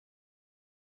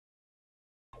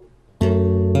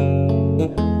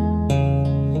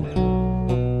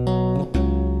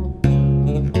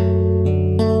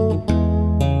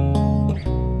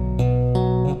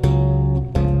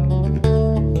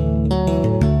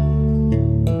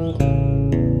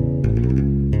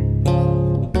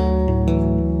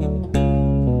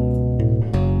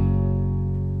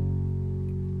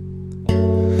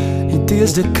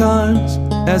Deals the cards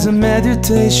as a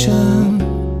meditation,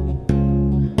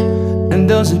 and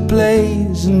those it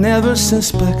plays never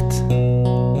suspect.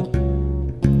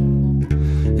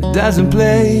 It doesn't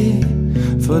play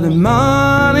for the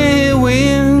money it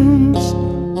wins.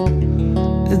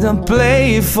 It don't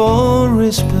play for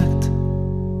respect.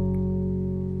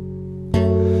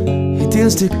 He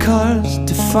deals the cards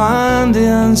to find the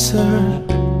answer,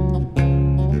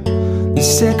 the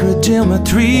sacred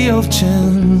geometry of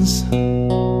chance.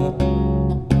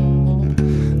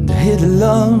 The hidden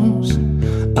laws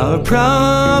are a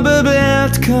probable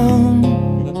outcome.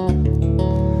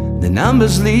 The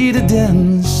numbers lead a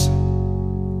dance.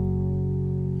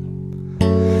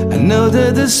 I know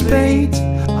that the spades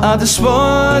are the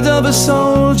sword of a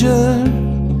soldier.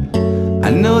 I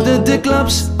know that the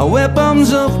clubs are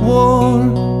weapons of war.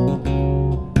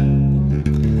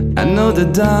 I know the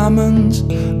diamonds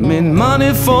mean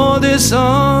money for this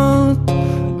art,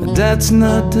 but that's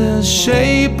not the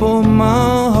shape of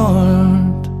my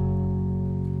heart.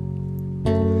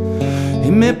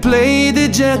 He may play the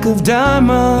jack of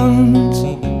diamonds,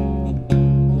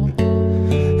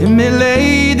 he may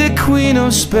lay the queen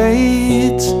of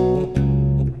spades,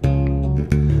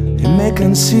 he may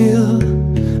conceal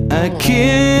a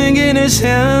king in his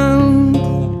hand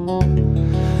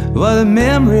while the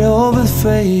memory of it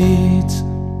fades.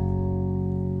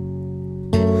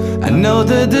 I know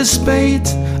that the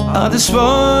spades are the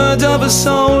sword of a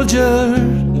soldier.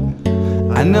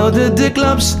 I know that the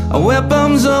clubs are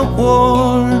weapons of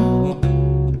war.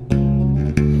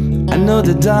 I know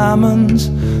the diamonds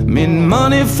mean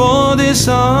money for this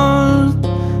art,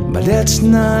 but that's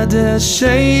not the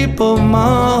shape of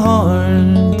my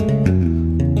heart.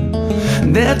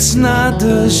 That's not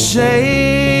the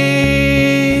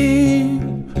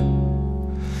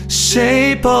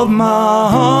shape of my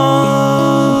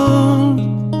heart.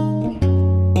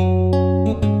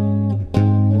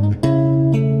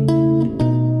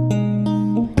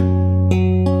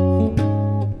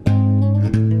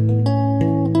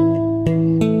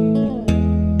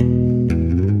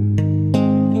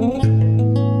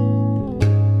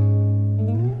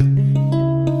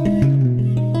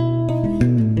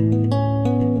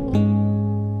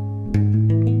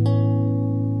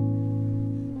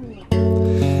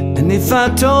 If I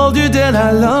told you that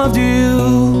I loved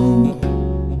you,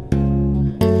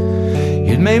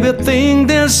 you'd maybe think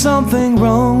there's something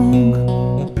wrong.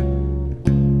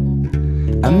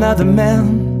 I'm not a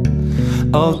man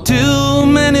of too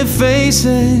many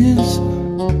faces.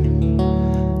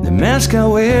 The mask I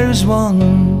wear is one.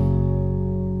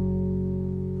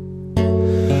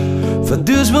 For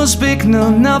those who speak know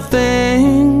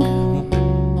nothing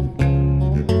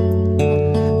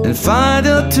and find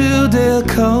out to their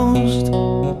coast,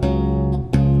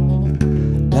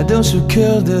 like those who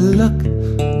curl their luck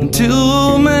in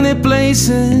too many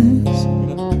places,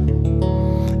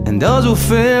 and those who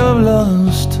fear of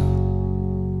lost.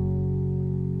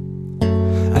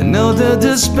 I know that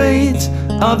the spades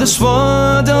are the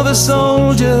sword of a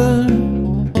soldier.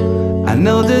 I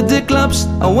know that the clubs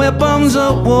are weapons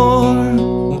of war.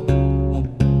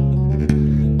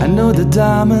 I know the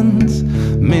diamonds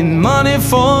mean money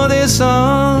for this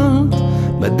art,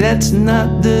 but that's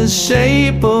not the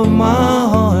shape of my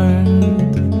heart.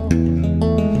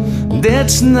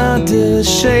 That's not the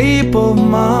shape of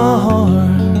my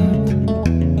heart.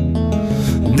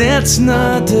 That's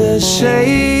not the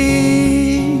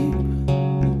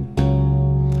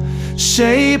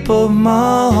shape of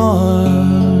my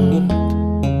heart.